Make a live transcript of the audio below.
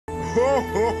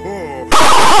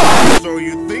So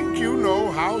you think you know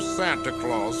how Santa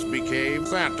Claus became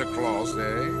Santa Claus,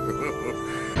 eh?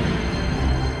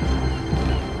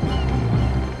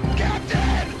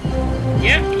 Captain!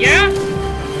 Yeah?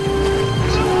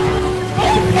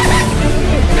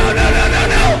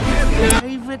 No!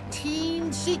 I've a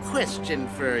teensy question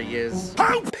for yous.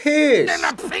 I'm pissed. In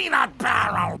a peanut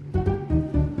barrel!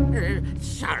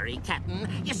 Sorry, Captain.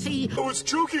 You see... I was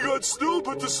choking on snow,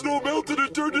 but the snow melted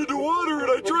and turned into water, and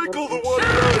I drank all the water.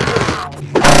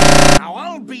 Now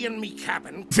I'll be in me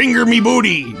cabin. Finger me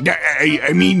booty!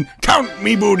 I mean, count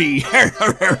me booty!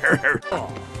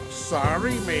 Oh,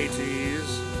 sorry,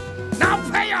 mateys. Now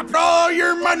pay up All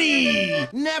your money!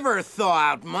 Never thaw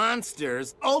out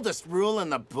monsters. Oldest rule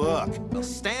in the book. Well,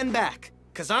 stand back,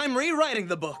 because I'm rewriting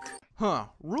the book. Huh.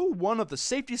 Rule 1 of the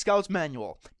Safety Scouts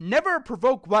Manual. Never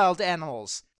provoke wild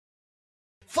animals.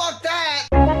 Fuck that!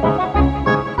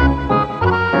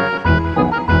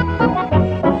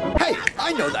 Hey,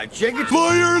 I know that jig. It's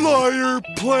Liar, liar,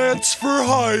 plants for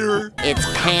hire. It's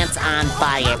pants on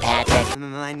fire, Patrick.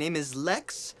 My name is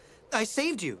Lex. I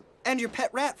saved you and your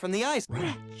pet rat from the ice. Pet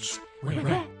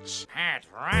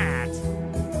rat.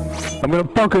 I'm gonna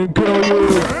fucking kill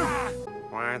you.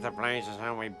 Why the blazes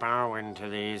are we bowing to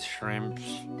these shrimps?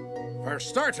 For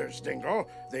starters, Dingle,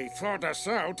 they thawed us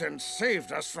out and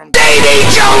saved us from Davy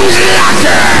Jones'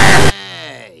 locker!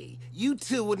 Hey, you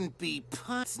two wouldn't be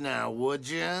putts now, would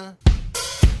ya?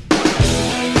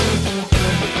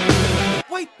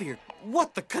 Whitebeard,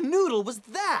 what the canoodle was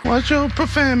that? Watch your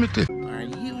profanity. Are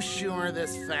you sure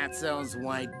this fatso's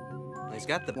white? He's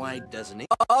got the white, doesn't he?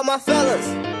 all my fellas.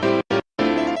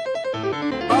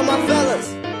 All my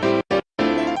fellas.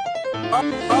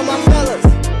 All my fellas.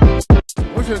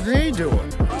 What are they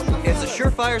doing? It's a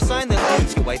surefire sign that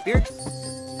leads you, Whitebeard.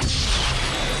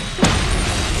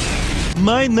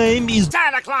 My name is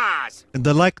Santa Claus! and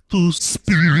I like to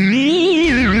speak.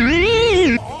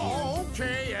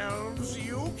 Okay, elves,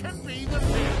 you can be the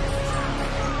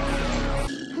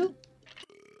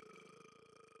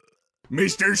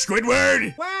Mr.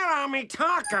 Squidward! Where are me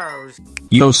tacos?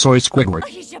 Yo soy Squidward. Oh,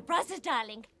 he's your brother,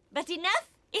 darling. But enough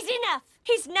is enough.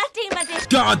 He's nothing but a...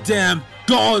 Goddamn,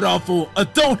 god-awful,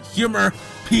 adult humor,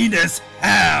 penis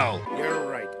hell. You're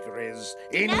right, Grizz.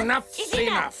 Enough Enough's is enough.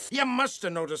 enough. You must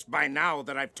have noticed by now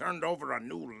that I've turned over a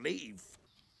new leaf.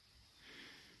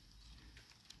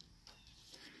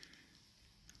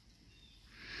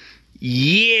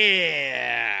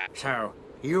 Yeah! So,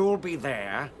 you'll be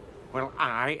there, while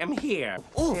I am here.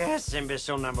 Yes,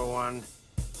 imbecile number one.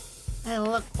 Hey,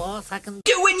 look, boss, I can...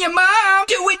 Doing your mom!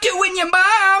 Doing your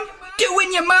mom!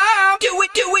 Doing your mom! Doing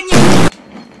your...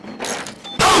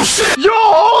 Oh shit! Yo,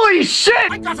 holy shit!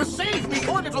 I gotta save me,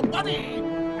 poor little buddy!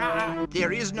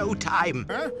 There is no time.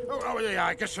 Huh? Oh, yeah,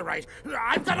 I guess you're right.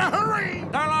 I've gotta hurry!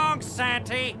 So long,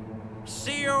 Santy.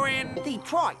 See you in...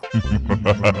 Detroit.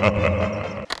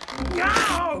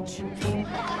 Ouch!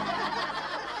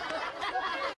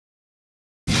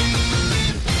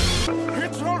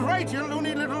 It's all right, you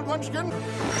loony little munchkin.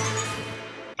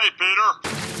 Hey, Peter.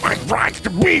 My right to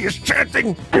be is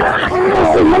chanting.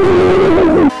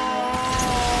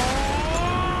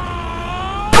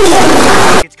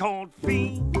 It's called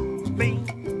Fiji,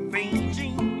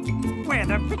 where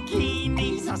the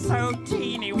bikinis are so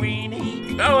teeny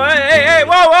weeny. Oh, hey,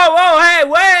 whoa, hey,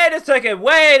 wait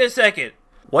a second.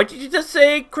 What did you just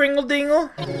say, Cringle Dingle?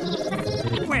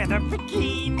 Where the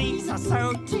bikinis are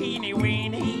so teeny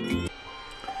weeny.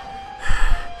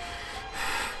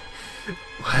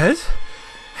 What?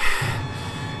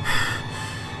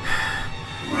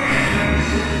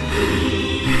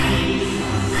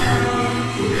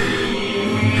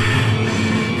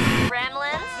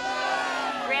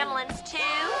 Gremlins 2,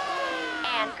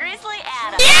 and Grizzly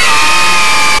Adams.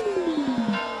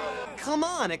 Come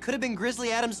on, it could have been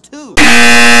Grizzly Adams too.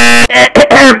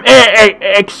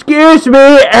 Excuse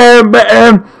me,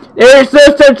 there's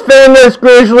no such thing as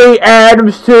Grizzly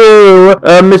Adams 2,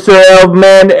 Mr.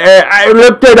 Elfman. I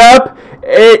looked it up.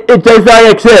 It does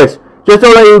not exist. Just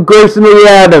only Grizzly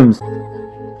Adams.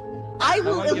 I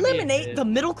will eliminate the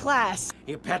middle class.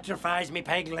 He petrifies me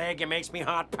peg leg and makes me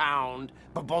heart pound.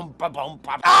 Ba-boom, ba-boom,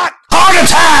 ba-boom. Ah! Heart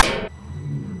attack!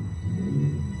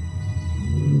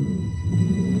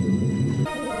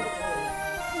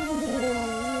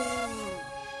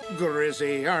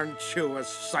 Grizzy, aren't you a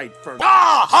sight for...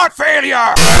 Ah! Heart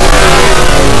failure!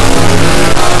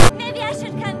 Maybe I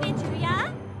should convince you,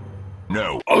 yeah?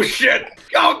 No. Oh shit!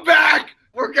 Go back!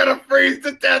 We're gonna freeze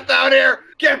to death out here!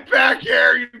 Get back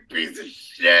here, you piece of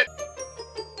shit!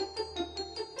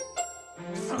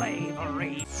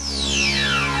 Slavery.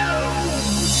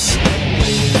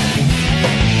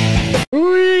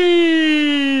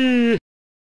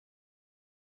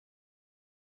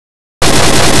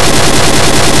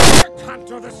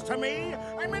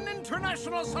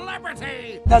 a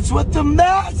celebrity! That's what the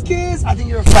mask is! I think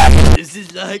you're a fat. This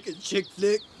is like a chick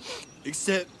flick,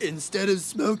 except instead of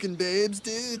smoking babes,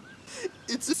 dude,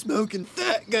 it's a smoking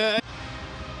fat guy.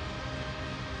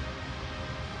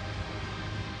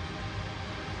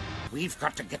 We've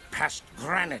got to get past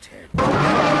Granite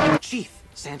Head. Chief.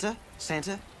 Santa,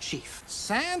 Chief.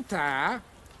 Santa?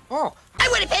 Oh, I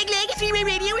want a peg leg, a three-way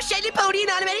radio, a Shetland pony, an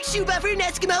automatic shoe buffer, an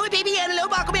Eskimo, a baby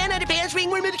antelope, Aquaman, underpants,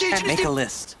 ringworm, medication. Make a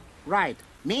list. right.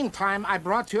 Meantime, I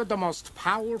brought you the most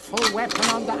powerful weapon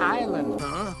on the island.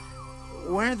 Huh?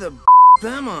 Where the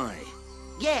am I?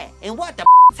 Yeah, and what the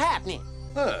is happening?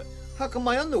 Huh? How come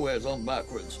my underwear's on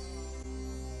backwards?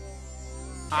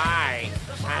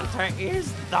 Santa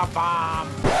is the bomb.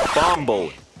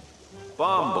 Bombo.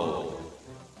 Bombo.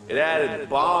 It added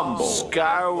Bombo.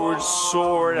 Skyward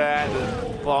Sword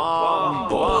added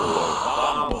Bombo.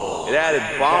 It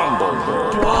added Bombo.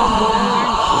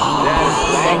 It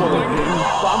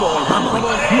added Bombo.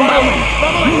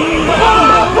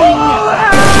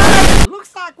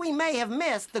 Looks like we may have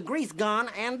missed the grease gun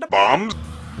and the bombs.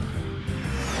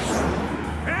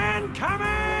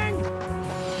 incoming!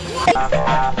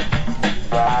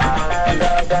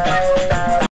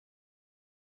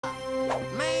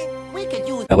 Man, we could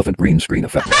use Elephant green screen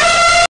effect.